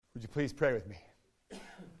Would you please pray with me?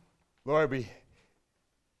 Lord, we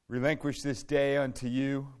relinquish this day unto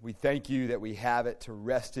you. We thank you that we have it to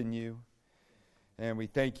rest in you. And we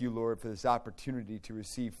thank you, Lord, for this opportunity to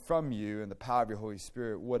receive from you and the power of your Holy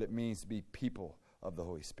Spirit what it means to be people of the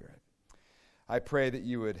Holy Spirit. I pray that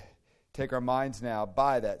you would take our minds now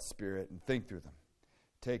by that Spirit and think through them.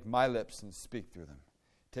 Take my lips and speak through them.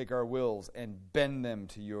 Take our wills and bend them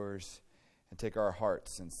to yours. And take our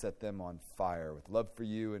hearts and set them on fire with love for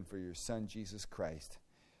you and for your Son, Jesus Christ.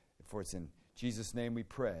 For it's in Jesus' name we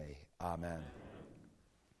pray. Amen.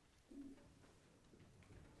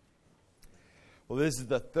 Well, this is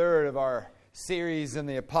the third of our series in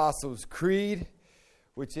the Apostles' Creed,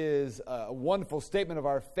 which is a wonderful statement of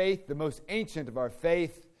our faith, the most ancient of our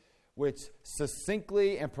faith, which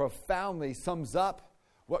succinctly and profoundly sums up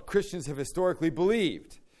what Christians have historically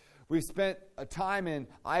believed. We've spent a time in,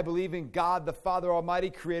 I believe in God the Father Almighty,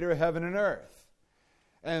 creator of heaven and earth.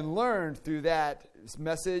 And learned through that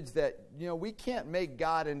message that, we can't make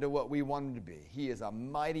God into what we want him to be. He is a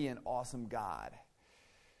mighty and awesome God.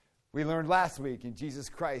 We learned last week in Jesus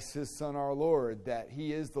Christ, his Son, our Lord, that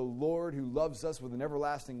he is the Lord who loves us with an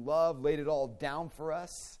everlasting love, laid it all down for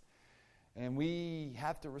us. And we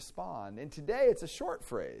have to respond. And today it's a short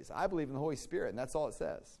phrase. I believe in the Holy Spirit, and that's all it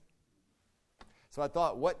says. So I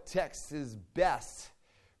thought, what text is best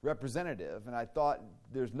representative? And I thought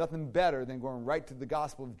there's nothing better than going right to the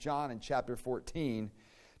Gospel of John in chapter 14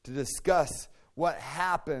 to discuss what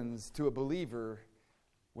happens to a believer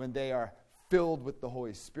when they are filled with the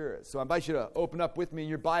Holy Spirit. So I invite you to open up with me in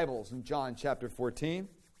your Bibles in John chapter 14.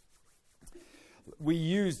 We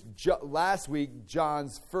used last week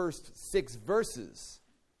John's first 6 verses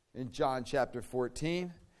in John chapter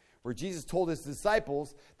 14. Where Jesus told his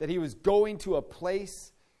disciples that he was going to a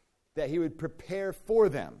place that he would prepare for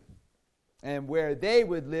them and where they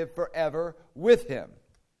would live forever with him.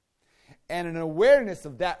 And an awareness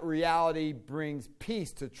of that reality brings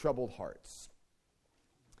peace to troubled hearts.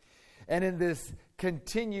 And in this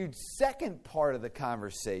continued second part of the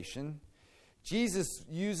conversation, Jesus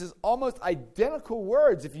uses almost identical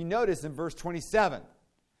words, if you notice in verse 27.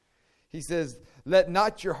 He says, "Let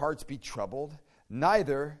not your hearts be troubled,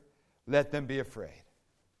 neither let them be afraid."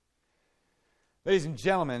 Ladies and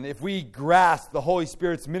gentlemen, if we grasp the Holy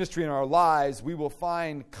Spirit's ministry in our lives, we will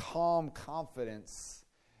find calm confidence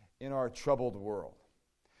in our troubled world.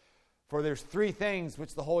 For there's 3 things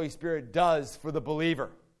which the Holy Spirit does for the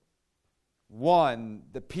believer. 1,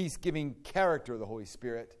 the peace-giving character of the Holy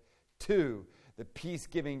Spirit. 2, the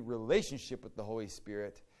peace-giving relationship with the Holy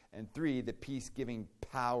Spirit. And 3, the peace-giving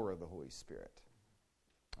power of the Holy Spirit.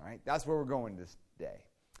 All right, that's where we're going this day.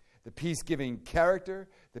 The peace-giving character,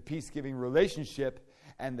 the peace-giving relationship,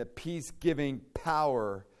 and the peace-giving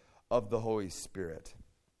power of the Holy Spirit.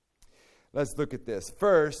 Let's look at this.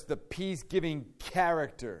 First, the peace-giving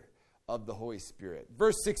character of the Holy Spirit.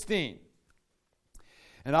 Verse 16.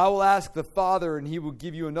 "And I will ask the Father, and he will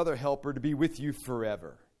give you another helper to be with you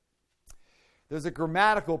forever." There's a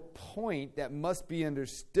grammatical point that must be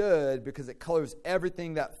understood because it colors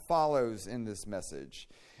everything that follows in this message.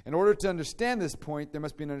 In order to understand this point, there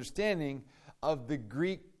must be an understanding of the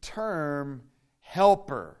Greek term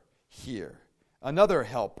helper here. Another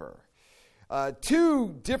helper.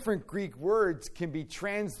 2 different Greek words can be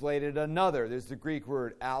translated another. There's the Greek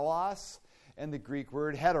word allos and the Greek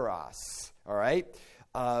word heteros. All right?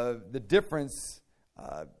 The difference,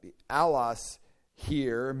 allos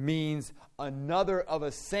here means another of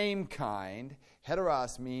a same kind.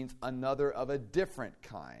 Heteros means another of a different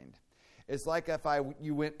kind. It's like if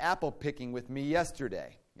you went apple picking with me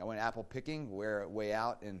yesterday. I went apple picking way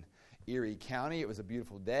out in Erie County. It was a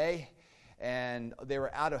beautiful day, and they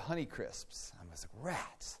were out of Honey Crisps. I was like,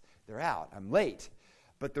 rats, they're out. I'm late.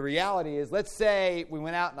 But the reality is, let's say we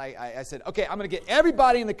went out and I said, okay, I'm going to get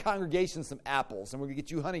everybody in the congregation some apples, and we're going to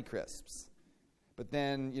get you Honey Crisps. But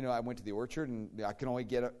then, I went to the orchard, and I can only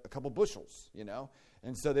get a couple bushels,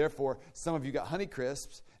 And so, therefore, some of you got Honey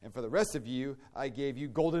Crisps, and for the rest of you, I gave you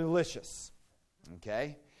Golden Delicious,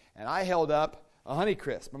 okay? And I held up a Honey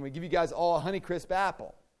Crisp. I'm going to give you guys all a Honey Crisp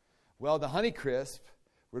apple. Well, the Honey Crisp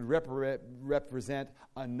would represent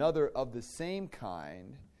another of the same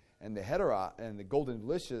kind, and the Golden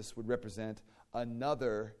Delicious would represent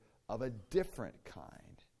another of a different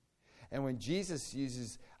kind. And when Jesus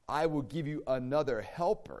uses, "I will give you another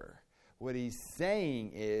helper," what he's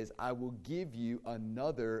saying is, I will give you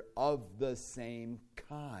another of the same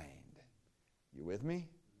kind. You with me?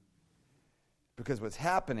 Because what's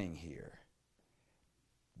happening here,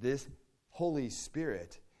 this Holy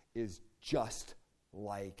Spirit is just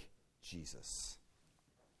like Jesus.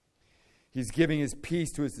 He's giving his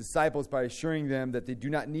peace to his disciples by assuring them that they do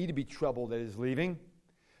not need to be troubled at his leaving,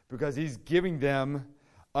 because he's giving them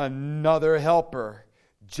another helper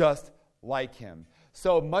just like him.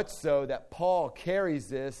 So much so that Paul carries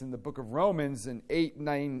this in the book of Romans in 8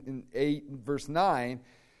 verse 9,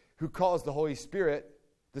 who calls the Holy Spirit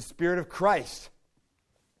the Spirit of Christ.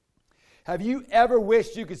 Have you ever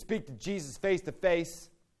wished you could speak to Jesus face to face?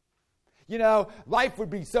 You know, life would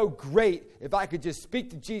be so great if I could just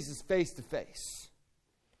speak to Jesus face to face.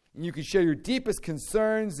 And you could share your deepest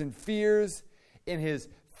concerns and fears in his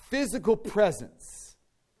physical presence.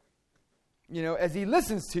 You know, as he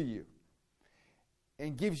listens to you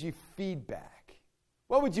and gives you feedback.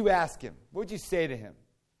 What would you ask him? What would you say to him?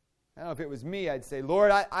 I don't know, if it was me, I'd say,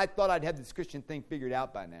 Lord, I thought I'd have this Christian thing figured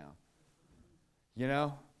out by now. You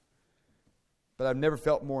know? But I've never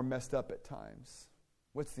felt more messed up at times.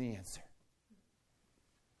 What's the answer?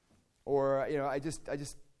 Or, you know, I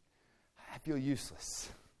feel useless.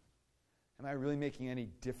 Am I really making any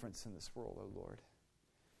difference in this world, oh Lord?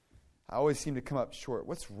 I always seem to come up short.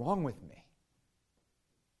 What's wrong with me?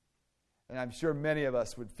 And I'm sure many of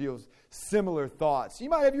us would feel similar thoughts. You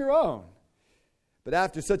might have your own. But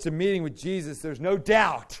after such a meeting with Jesus, there's no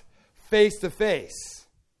doubt, face to face,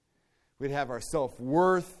 we'd have our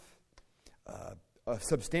self-worth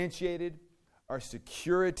substantiated, our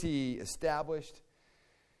security established,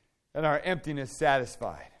 and our emptiness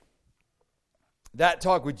satisfied. That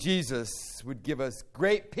talk with Jesus would give us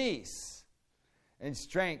great peace and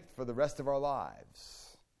strength for the rest of our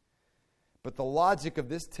lives. But the logic of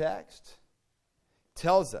this text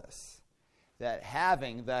tells us that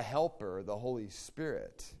having the Helper, the Holy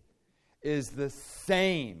Spirit, is the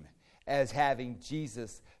same as having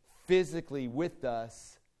Jesus physically with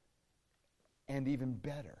us, and even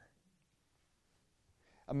better.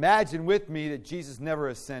 Imagine with me that Jesus never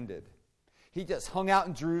ascended. He just hung out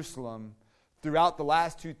in Jerusalem throughout the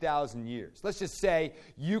last 2,000 years. Let's just say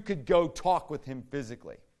you could go talk with him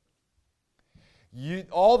physically.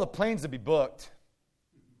 All the planes would be booked.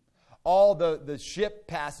 All the ship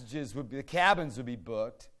passages the cabins would be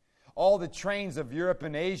booked. All the trains of Europe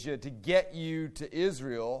and Asia to get you to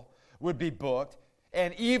Israel would be booked.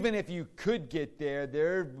 And even if you could get there,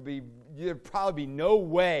 there'd probably be no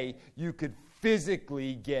way you could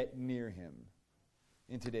physically get near him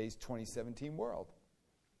in today's 2017 world.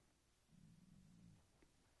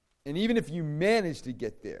 And even if you managed to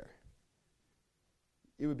get there,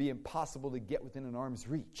 it would be impossible to get within an arm's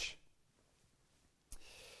reach.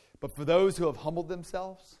 But for those who have humbled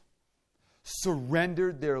themselves,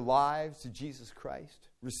 surrendered their lives to Jesus Christ,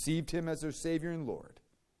 received him as their Savior and Lord,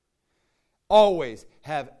 always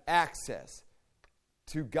have access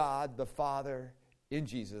to God the Father in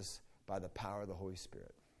Jesus by the power of the Holy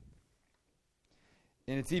Spirit.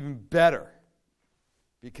 And it's even better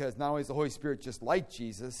because not only is the Holy Spirit just like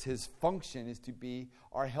Jesus, his function is to be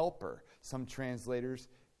our helper. Some translators,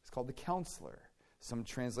 it's called the counselor. Some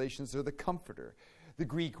translations are the comforter. The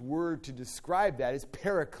Greek word to describe that is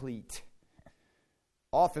paraclete.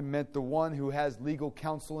 Often meant the one who has legal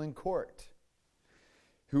counsel in court,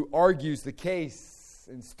 who argues the case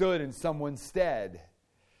and stood in someone's stead.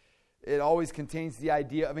 It always contains the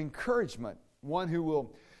idea of encouragement, one who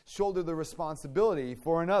will shoulder the responsibility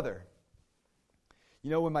for another. You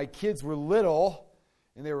know, when my kids were little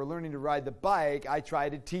and they were learning to ride the bike, I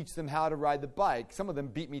tried to teach them how to ride the bike. Some of them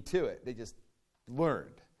beat me to it. They just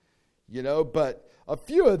learned, you know, but a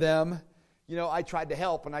few of them, you know, I tried to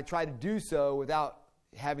help, and I tried to do so without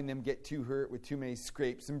having them get too hurt with too many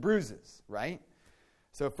scrapes and bruises, right?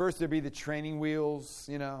 So first there'd be the training wheels,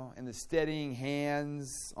 you know, and the steadying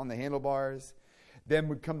hands on the handlebars. Then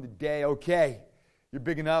would come the day, okay, you're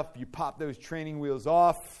big enough, you pop those training wheels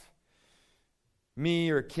off. Me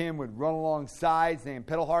or Kim would run alongside saying,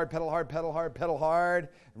 pedal hard, pedal hard, pedal hard, pedal hard.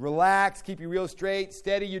 Relax, keep your wheels straight,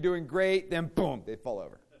 steady, you're doing great. Then boom, they'd fall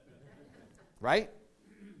over. Right?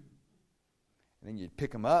 And then you'd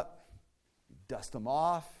pick them up, dust them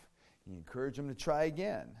off, and you encourage them to try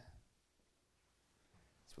again.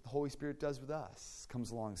 That's what the Holy Spirit does with us.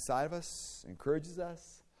 Comes alongside of us, encourages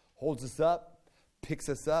us, holds us up, picks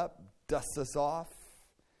us up, dusts us off,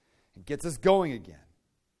 and gets us going again.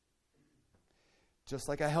 Just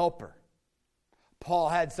like a helper. Paul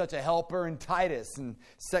had such a helper in Titus in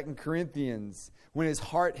 2 Corinthians when his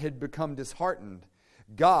heart had become disheartened.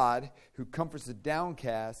 God, who comforts the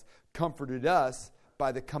downcast, comforted us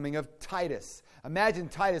by the coming of Titus. Imagine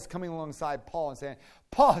Titus coming alongside Paul and saying,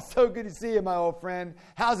 Paul, it's so good to see you, my old friend.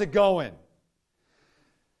 How's it going?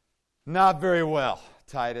 Not very well,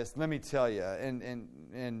 Titus, let me tell you.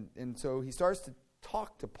 And so he starts to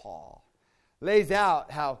talk to Paul. Lays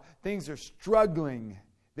out how things are struggling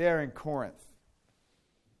there in Corinth.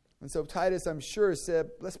 And so Titus, I'm sure,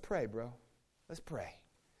 said, let's pray, bro. Let's pray.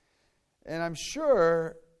 And I'm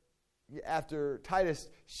sure after Titus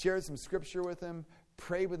shared some scripture with him,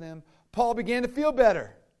 prayed with him, Paul began to feel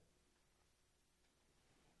better.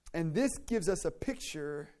 And this gives us a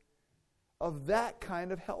picture of that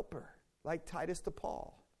kind of helper, like Titus to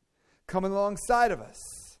Paul, coming alongside of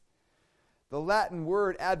us. The Latin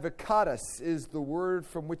word advocatus is the word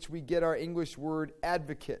from which we get our English word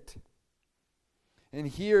advocate. And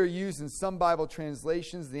here, used in some Bible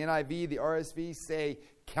translations, the NIV, the RSV say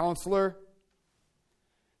counselor.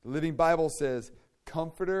 The Living Bible says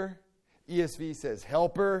comforter. ESV says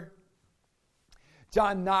helper.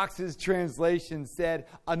 John Knox's translation said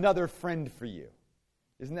another friend for you.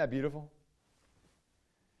 Isn't that beautiful?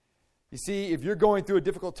 You see, if you're going through a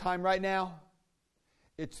difficult time right now,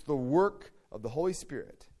 it's the work of the Holy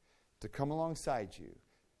Spirit to come alongside you,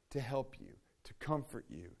 to help you, to comfort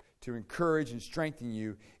you, to encourage and strengthen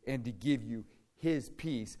you, and to give you His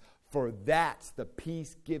peace. For that's the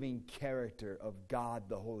peace-giving character of God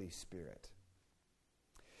the Holy Spirit.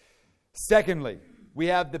 Secondly, we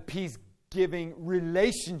have the peace-giving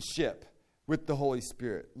relationship with the Holy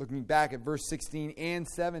Spirit. Looking back at verse 16 and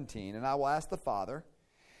 17, and I will ask the Father,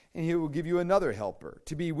 and He will give you another helper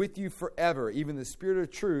to be with you forever, even the Spirit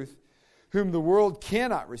of truth, whom the world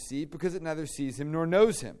cannot receive because it neither sees Him nor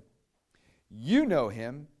knows Him. You know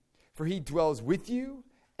Him, for He dwells with you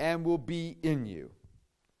and will be in you.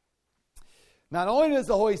 Not only does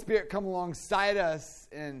the Holy Spirit come alongside us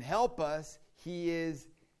and help us, He is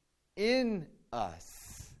in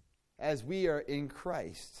us as we are in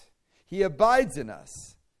Christ. He abides in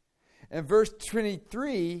us. And verse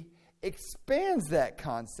 23 expands that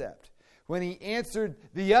concept when He answered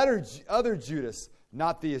the other Judas,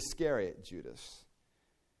 not the Iscariot Judas.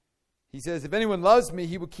 He says, if anyone loves me,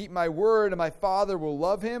 he will keep my word, and my Father will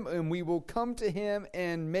love him, and we will come to him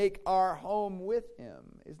and make our home with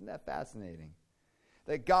him. Isn't that fascinating?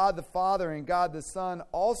 That God the Father and God the Son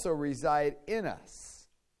also reside in us.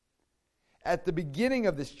 At the beginning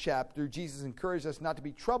of this chapter, Jesus encouraged us not to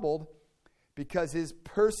be troubled because His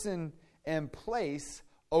person and place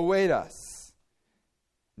await us.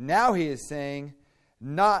 Now He is saying,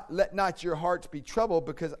 let not your hearts be troubled,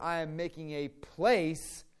 because I am making a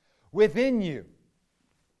place within you.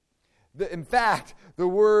 In fact, the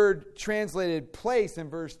word translated place in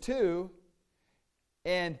verse 2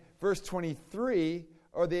 and verse 23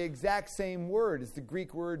 are the exact same word. It's the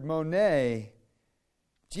Greek word mone.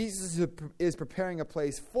 Jesus is preparing a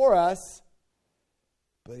place for us,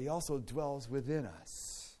 but He also dwells within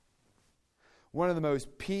us. One of the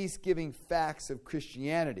most peace-giving facts of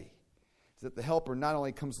Christianity is that the helper not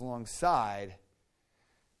only comes alongside,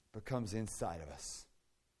 but comes inside of us,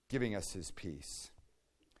 giving us His peace.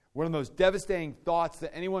 One of the most devastating thoughts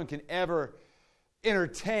that anyone can ever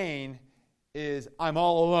entertain is, I'm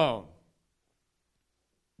all alone.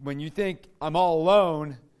 When you think I'm all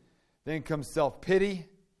alone, then comes self-pity,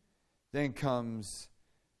 then comes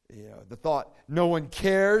the thought, no one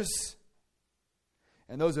cares.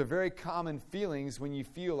 And those are very common feelings when you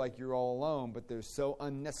feel like you're all alone, but they're so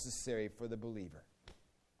unnecessary for the believer.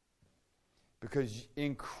 Because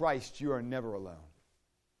in Christ, you are never alone.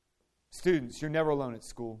 Students, you're never alone at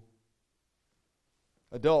school.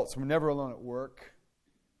 Adults, we're never alone at work.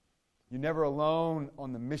 You're never alone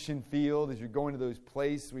on the mission field as you're going to those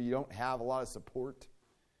places where you don't have a lot of support.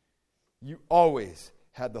 You always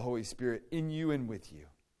have the Holy Spirit in you and with you.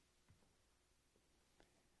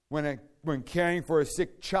 When caring for a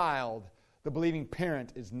sick child, the believing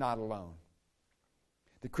parent is not alone.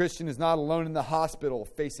 The Christian is not alone in the hospital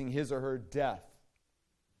facing his or her death.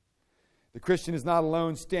 The Christian is not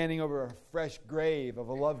alone standing over a fresh grave of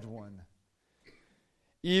a loved one.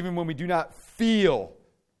 Even when we do not feel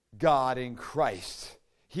God in Christ,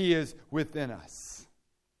 He is within us.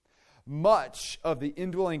 Much of the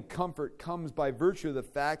indwelling comfort comes by virtue of the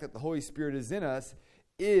fact that the Holy Spirit is in us,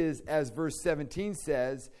 as verse 17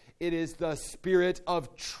 says, it is the Spirit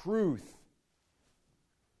of truth.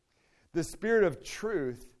 The Spirit of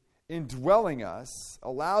truth indwelling us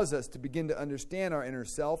allows us to begin to understand our inner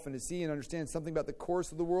self and to see and understand something about the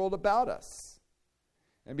course of the world about us.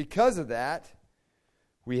 And because of that,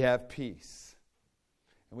 we have peace.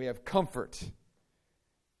 And we have comfort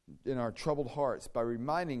in our troubled hearts by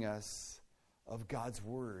reminding us of God's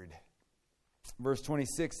Word. Verse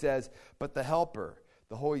 26 says, but the Helper,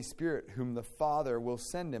 the Holy Spirit, whom the Father will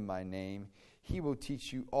send in my name, He will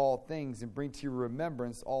teach you all things and bring to your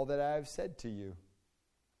remembrance all that I have said to you.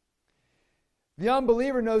 The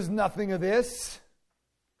unbeliever knows nothing of this.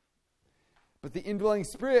 But the indwelling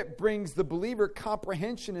Spirit brings the believer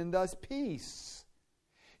comprehension and thus peace.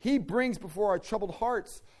 He brings before our troubled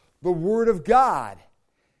hearts the Word of God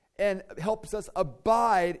and helps us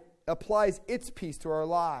abide, applies its peace to our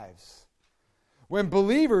lives. When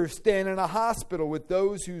believers stand in a hospital with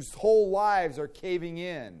those whose whole lives are caving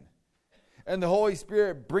in, and the Holy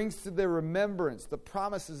Spirit brings to their remembrance the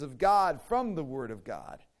promises of God from the Word of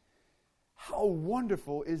God, how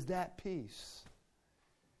wonderful is that peace?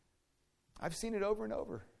 I've seen it over and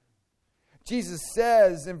over. Jesus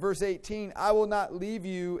says in verse 18, I will not leave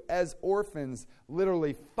you as orphans,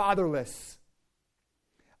 literally fatherless.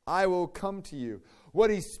 I will come to you. What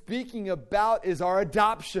he's speaking about is our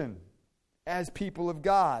adoption as people of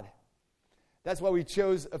God. That's why we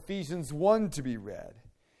chose Ephesians 1 to be read.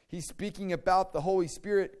 He's speaking about the Holy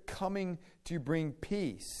Spirit coming to bring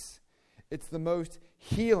peace. It's the most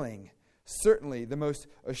healing, certainly the most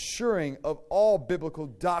assuring of all biblical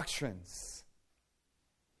doctrines.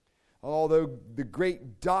 Although the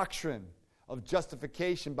great doctrine of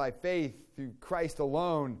justification by faith through Christ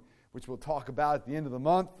alone, which we'll talk about at the end of the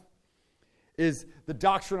month, is the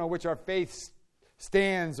doctrine on which our faith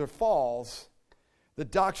stands or falls. The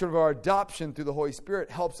doctrine of our adoption through the Holy Spirit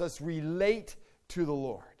helps us relate to the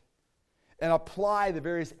Lord and apply the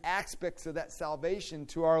various aspects of that salvation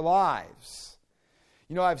to our lives.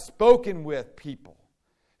 You know, I've spoken with people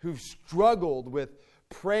who've struggled with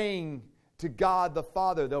praying to God the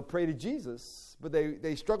Father. They'll pray to Jesus, but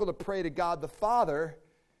they struggle to pray to God the Father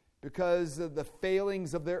because of the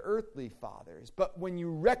failings of their earthly fathers. But when you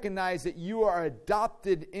recognize that you are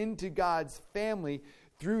adopted into God's family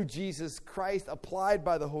through Jesus Christ, applied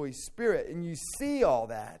by the Holy Spirit, and you see all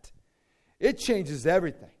that, it changes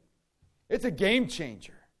everything. It's a game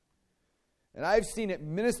changer. And I've seen it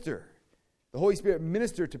minister, the Holy Spirit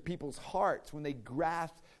minister to people's hearts when they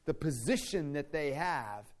grasp the position that they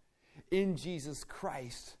have in Jesus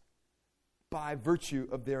Christ by virtue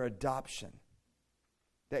of their adoption.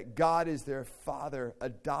 That God is their Father,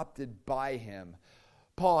 adopted by Him.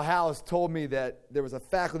 Paul House told me that there was a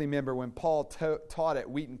faculty member when Paul taught at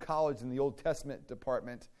Wheaton College in the Old Testament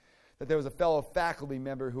department, that there was a fellow faculty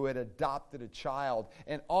member who had adopted a child.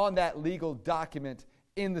 And on that legal document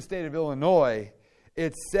in the state of Illinois,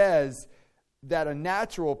 it says that a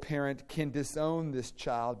natural parent can disown this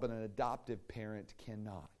child, but an adoptive parent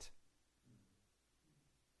cannot.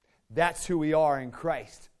 That's who we are in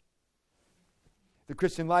Christ. The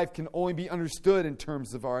Christian life can only be understood in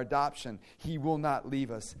terms of our adoption. He will not leave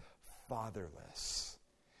us fatherless.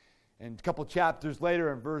 And a couple chapters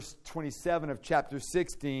later, in verse 27 of chapter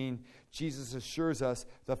 16, Jesus assures us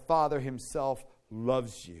the Father Himself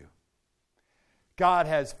loves you. God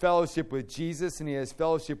has fellowship with Jesus, and He has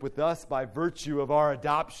fellowship with us by virtue of our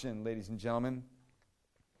adoption, ladies and gentlemen.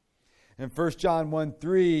 In 1 John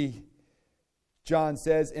 1:3, John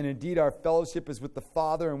says, and indeed our fellowship is with the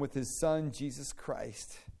Father and with His Son, Jesus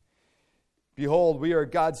Christ. Behold, we are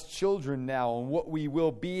God's children now, and what we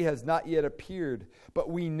will be has not yet appeared. But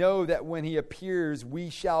we know that when He appears, we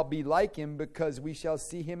shall be like Him, because we shall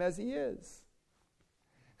see Him as He is.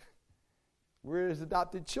 We're His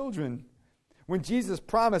adopted children. When Jesus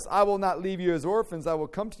promised, I will not leave you as orphans, I will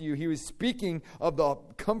come to you, He was speaking of the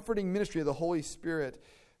comforting ministry of the Holy Spirit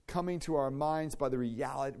coming to our minds by the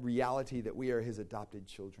reality that we are His adopted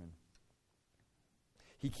children.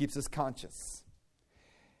 He keeps us conscious.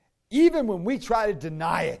 Even when we try to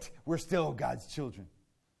deny it, we're still God's children.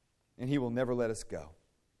 And He will never let us go.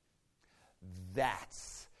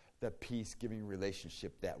 That's the peace-giving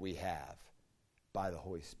relationship that we have by the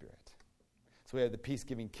Holy Spirit. So we have the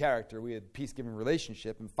peace-giving character, we have the peace-giving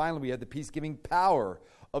relationship, and finally we have the peace-giving power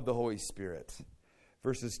of the Holy Spirit.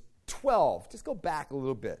 Verses 12. Just go back a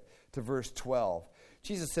little bit to verse 12.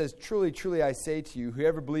 Jesus says, truly, truly, I say to you,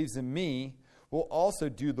 whoever believes in me will also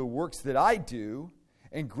do the works that I do,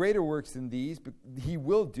 and greater works than these he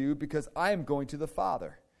will do, because I am going to the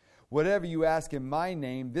Father. Whatever you ask in my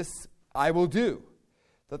name, this I will do,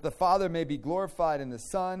 that the Father may be glorified in the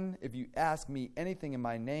Son. If you ask me anything in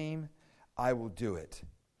my name, I will do it.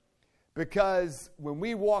 Because when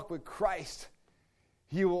we walk with Christ,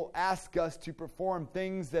 He will ask us to perform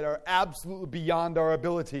things that are absolutely beyond our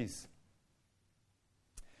abilities.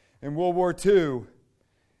 In World War II,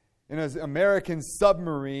 in an American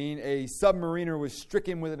submarine, a submariner was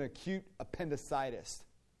stricken with an acute appendicitis.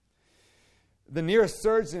 The nearest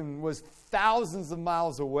surgeon was thousands of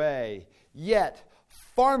miles away, yet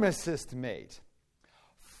pharmacist mate,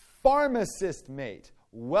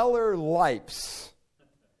 Weller Lipes,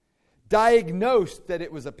 diagnosed that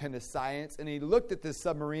it was appendicitis, and he looked at this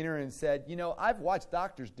submariner and said, you know, I've watched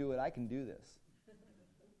doctors do it. I can do this.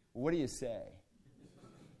 What do you say?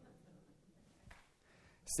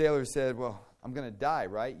 Sailor said, well, I'm going to die,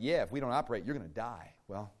 right? Yeah, if we don't operate, you're going to die.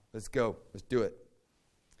 Well, let's go. Let's do it.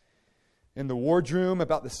 In the wardroom,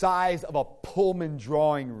 about the size of a Pullman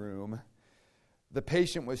drawing room, the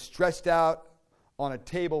patient was stretched out on a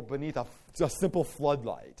table beneath a simple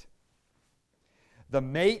floodlight. The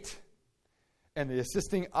mate and the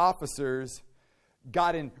assisting officers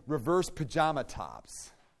got in reverse pajama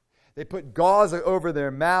tops. They put gauze over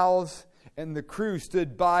their mouths, and the crew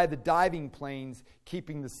stood by the diving planes,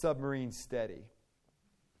 keeping the submarine steady.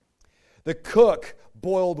 The cook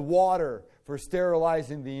boiled water for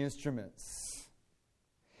sterilizing the instruments.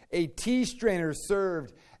 A tea strainer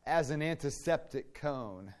served as an antiseptic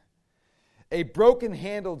cone. A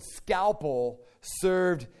broken-handled scalpel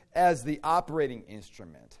served as the operating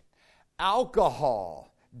instrument.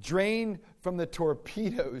 Alcohol drained from the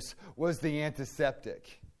torpedoes was the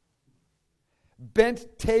antiseptic.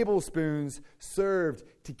 Bent tablespoons served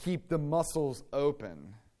to keep the muscles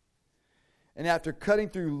open. And after cutting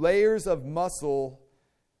through layers of muscle,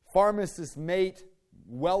 pharmacist mate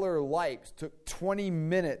Weller Lipes took 20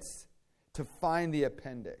 minutes to find the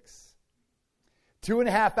appendix.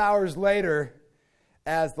 2.5 hours later,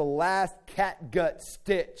 as the last catgut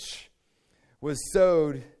stitch was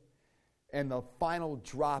sewed and the final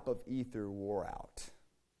drop of ether wore out.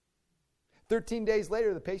 13 days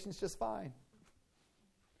later, the patient's just fine.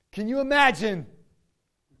 Can you imagine?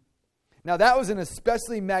 Now, that was an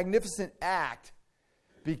especially magnificent act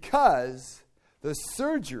because the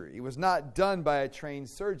surgery was not done by a trained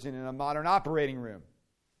surgeon in a modern operating room,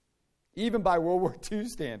 even by World War II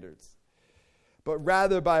standards, but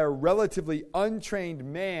rather by a relatively untrained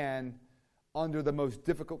man under the most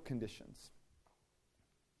difficult conditions.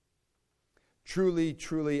 Truly,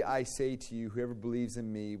 truly, I say to you, whoever believes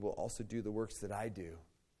in me will also do the works that I do.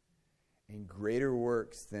 And greater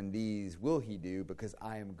works than these will he do, because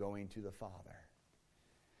I am going to the Father.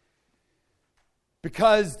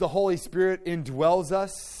 Because the Holy Spirit indwells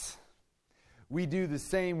us, we do the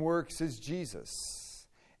same works as Jesus.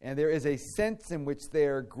 And there is a sense in which they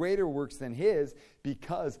are greater works than his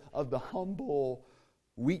because of the humble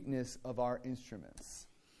weakness of our instruments.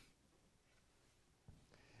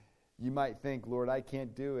 You might think, Lord, I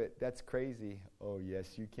can't do it. That's crazy. Oh,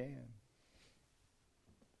 yes, you can.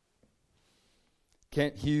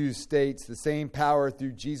 Kent Hughes states, the same power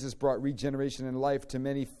through Jesus brought regeneration and life to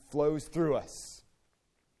many flows through us.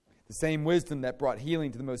 The same wisdom that brought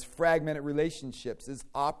healing to the most fragmented relationships is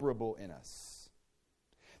operable in us.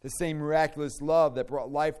 The same miraculous love that brought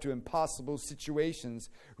life to impossible situations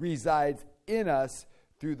resides in us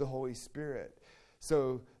through the Holy Spirit.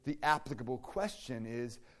 So the applicable question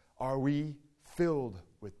is, are we filled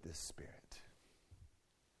with this Spirit?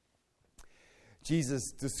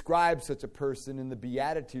 Jesus describes such a person in the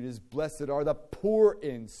Beatitude as blessed are the poor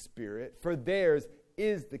in spirit, for theirs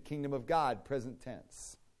is the kingdom of God, present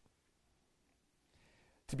tense.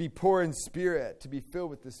 To be poor in spirit, to be filled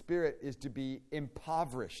with the Spirit, is to be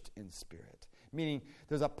impoverished in spirit, meaning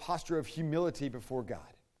there's a posture of humility before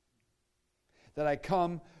God. That I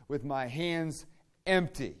come with my hands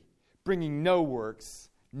empty, bringing no works,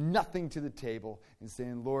 nothing to the table, and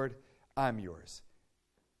saying, Lord, I'm yours.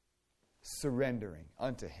 Surrendering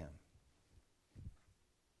unto him.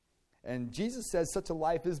 And Jesus says such a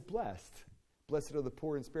life is blessed. Blessed are the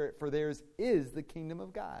poor in spirit, for theirs is the kingdom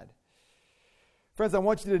of God. Friends, I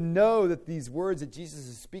want you to know that these words that Jesus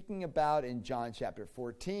is speaking about in John chapter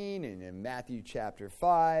 14 and in Matthew chapter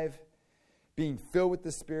 5, being filled with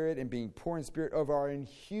the Spirit and being poor in spirit, are in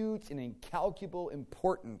huge and incalculable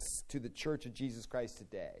importance to the church of Jesus Christ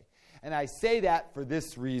today. And I say that for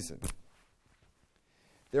this reason.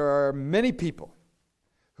 There are many people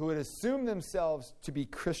who would assume themselves to be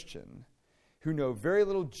Christian who know very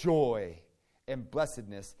little joy and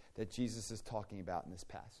blessedness that Jesus is talking about in this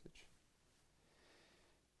passage.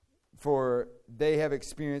 For they have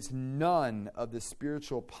experienced none of the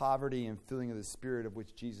spiritual poverty and filling of the Spirit of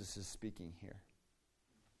which Jesus is speaking here.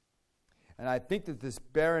 And I think that this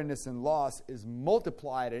barrenness and loss is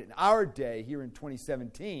multiplied in our day here in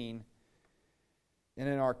 2017 and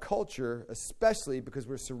in our culture, especially because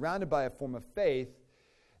we're surrounded by a form of faith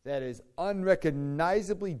that is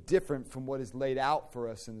unrecognizably different from what is laid out for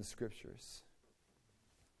us in the Scriptures.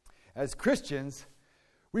 As Christians,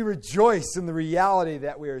 we rejoice in the reality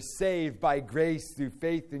that we are saved by grace through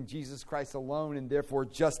faith in Jesus Christ alone and therefore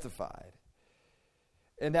justified.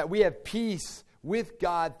 And that we have peace with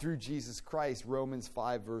God through Jesus Christ, Romans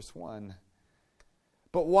 5 verse 1.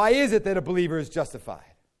 But why is it that a believer is justified?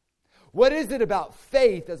 What is it about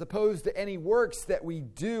faith as opposed to any works that we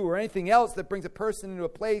do or anything else that brings a person into a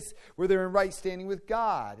place where they're in right standing with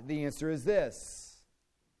God? The answer is this.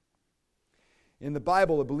 In the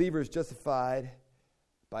Bible, a believer is justified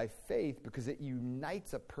by faith because it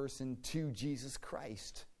unites a person to Jesus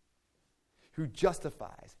Christ, who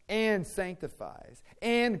justifies and sanctifies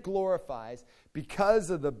and glorifies because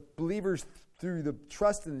of the believers through the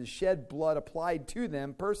trust in the shed blood applied to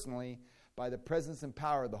them personally by the presence and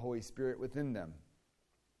power of the Holy Spirit within them.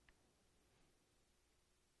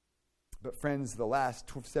 But friends, the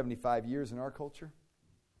last 75 years in our culture,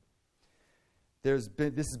 this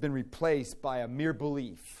has been replaced by a mere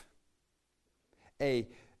belief, a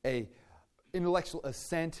intellectual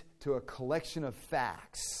assent to a collection of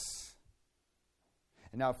facts.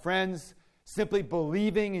 And now, friends, simply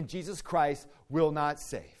believing in Jesus Christ will not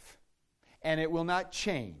save, and it will not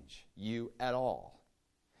change you at all.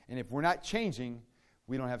 And if we're not changing,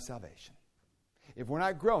 we don't have salvation. If we're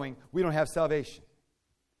not growing, we don't have salvation.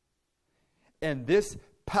 And this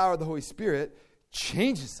power of the Holy Spirit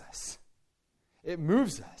changes us. It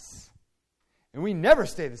moves us. And we never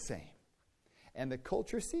stay the same. And the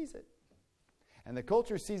culture sees it. And the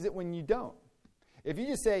culture sees it when you don't. If you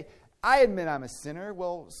just say, I admit I'm a sinner,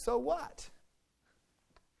 well, so what?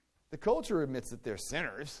 The culture admits that they're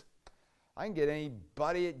sinners. I can get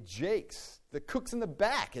anybody at Jake's. The cooks in the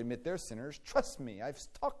back admit they're sinners. Trust me, I've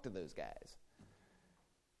talked to those guys.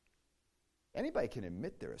 Anybody can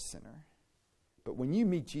admit they're a sinner. But when you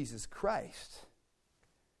meet Jesus Christ,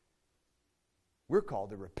 we're called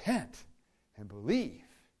to repent and believe.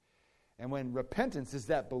 And when repentance is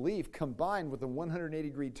that belief combined with a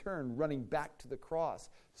 180-degree turn running back to the cross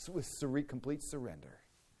with complete surrender.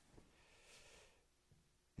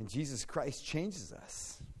 And Jesus Christ changes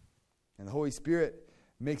us. And the Holy Spirit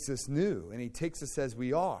makes us new. And He takes us as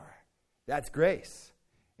we are. That's grace.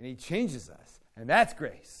 And He changes us. And that's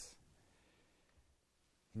grace.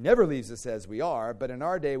 He never leaves us as we are, but in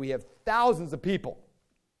our day we have thousands of people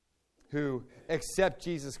who accept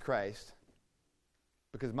Jesus Christ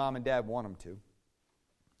because mom and dad want them to.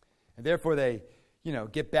 And therefore they,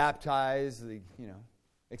 get baptized, they,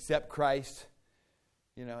 accept Christ,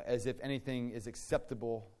 as if anything is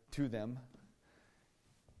acceptable to them.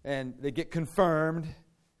 And they get confirmed,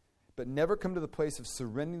 but never come to the place of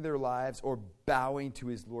surrendering their lives or bowing to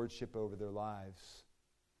His lordship over their lives,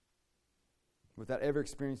 without ever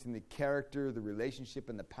experiencing the character, the relationship,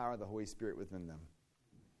 and the power of the Holy Spirit within them.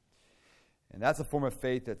 And that's a form of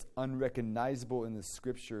faith that's unrecognizable in the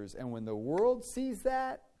Scriptures. And when the world sees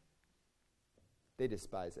that, they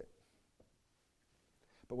despise it.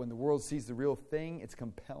 But when the world sees the real thing, it's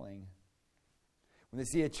compelling. When they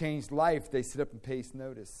see a changed life, they sit up and pay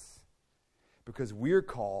notice. Because we're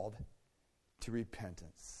called to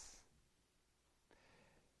repentance.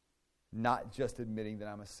 Not just admitting that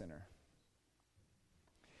I'm a sinner.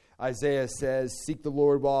 Isaiah says, seek the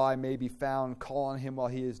Lord while I may be found. Call on Him while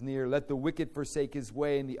He is near. Let the wicked forsake his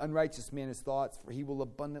way and the unrighteous man his thoughts, for He will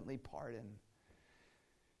abundantly pardon.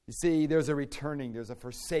 You see, there's a returning, there's a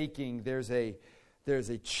forsaking, there's a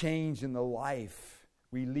change in the life.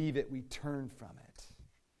 We leave it, we turn from it.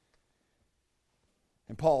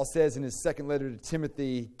 And Paul says in his second letter to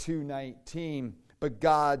Timothy 2:19, but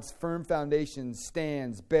God's firm foundation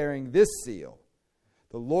stands bearing this seal.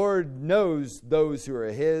 The Lord knows those who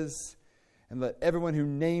are His, and let everyone who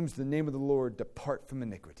names the name of the Lord depart from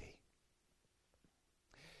iniquity.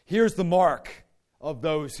 Here's the mark of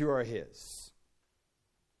those who are His.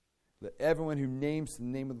 Let everyone who names the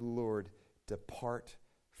name of the Lord depart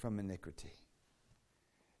from iniquity.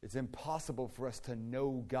 It's impossible for us to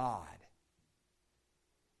know God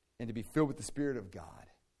and to be filled with the Spirit of God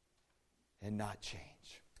and not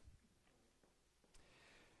change.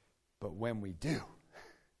 But when we do,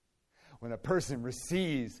 when a person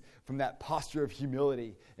receives from that posture of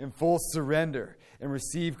humility and full surrender and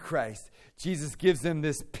receive Christ, Jesus gives them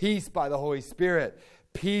this peace by the Holy Spirit.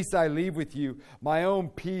 Peace I leave with you. My own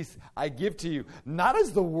peace I give to you. Not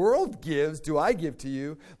as the world gives do I give to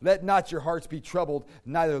you. Let not your hearts be troubled,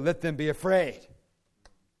 neither let them be afraid.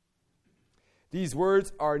 These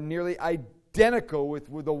words are nearly identical with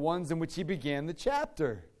the ones in which he began the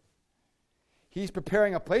chapter. He's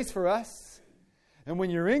preparing a place for us. And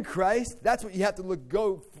when you're in Christ, that's what you have to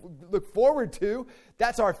look forward to.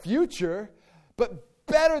 That's our future. But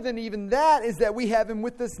better than even that is that we have Him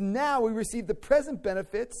with us now. We receive the present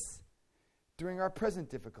benefits during our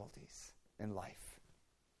present difficulties in life.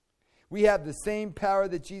 We have the same power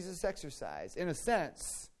that Jesus exercised, in a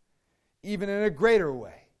sense, even in a greater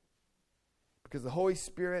way. Because the Holy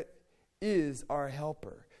Spirit is our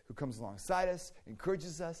helper, who comes alongside us,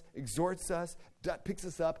 encourages us, exhorts us, picks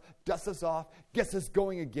us up, dusts us off, gets us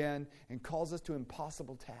going again, and calls us to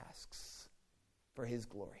impossible tasks for His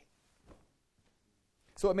glory.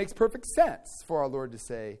 So it makes perfect sense for our Lord to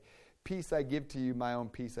say, Peace I give to you, my own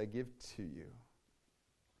peace I give to you.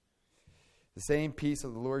 The same peace that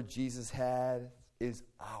the Lord Jesus had is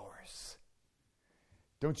ours.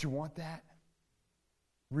 Don't you want that?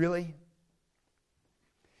 Really?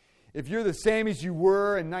 If you're the same as you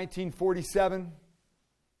were in 1947,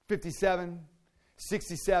 57,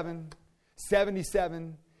 67,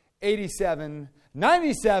 77, 87,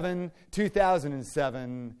 97,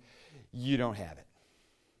 2007, you don't have it.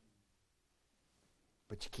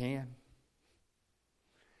 But you can.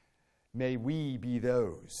 May we be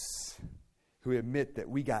those who admit that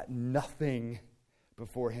we got nothing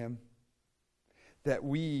before Him, that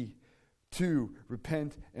we too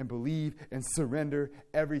repent and believe and surrender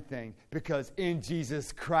everything, because in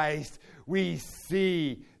Jesus Christ we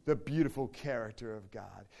see the beautiful character of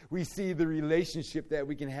God. We see the relationship that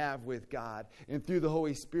we can have with God, and through the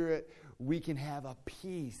Holy Spirit we can have a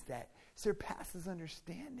peace that surpasses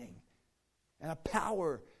understanding and a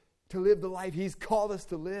power to live the life He's called us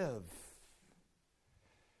to live.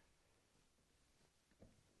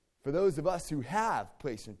 For those of us who have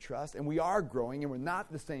placed in trust, and we are growing, and we're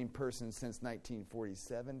not the same person since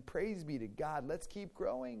 1947, praise be to God. Let's keep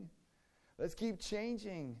growing. Let's keep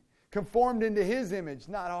changing. Conformed into His image,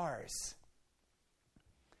 not ours.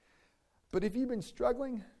 But if you've been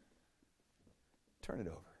struggling, turn it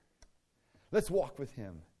over. Let's walk with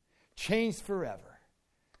Him, changed forever,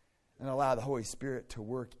 and allow the Holy Spirit to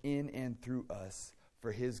work in and through us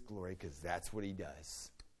for His glory, because that's what He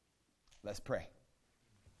does. Let's pray.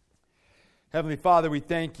 Heavenly Father, we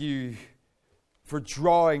thank You for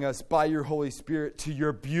drawing us by Your Holy Spirit to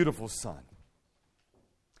Your beautiful Son.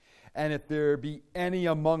 And if there be any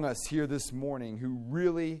among us here this morning who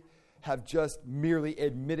really have just merely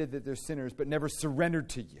admitted that they're sinners but never surrendered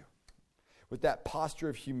to You with that posture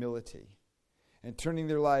of humility and turning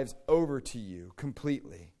their lives over to You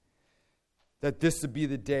completely, that this would be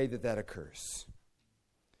the day that occurs.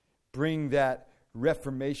 Bring that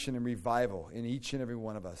reformation and revival in each and every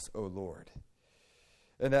one of us, O Lord.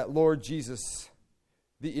 And that, Lord Jesus,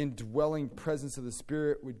 the indwelling presence of the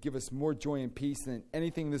Spirit would give us more joy and peace than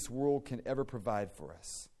anything this world can ever provide for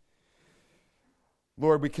us.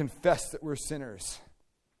 Lord, we confess that we're sinners,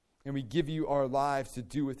 and we give You our lives to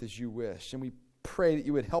do with as You wish. And we pray that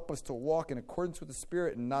You would help us to walk in accordance with the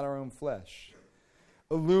Spirit and not our own flesh.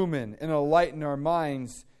 Illumine and enlighten our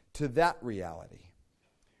minds to that reality.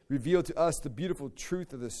 Reveal to us the beautiful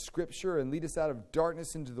truth of the Scripture and lead us out of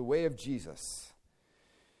darkness into the way of Jesus.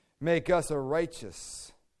 Make us a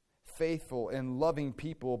righteous, faithful, and loving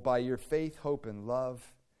people by Your faith, hope, and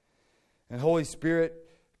love. And Holy Spirit,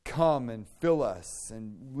 come and fill us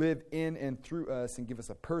and live in and through us and give us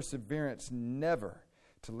a perseverance never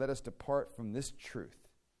to let us depart from this truth.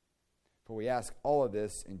 For we ask all of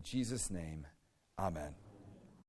this in Jesus' name. Amen.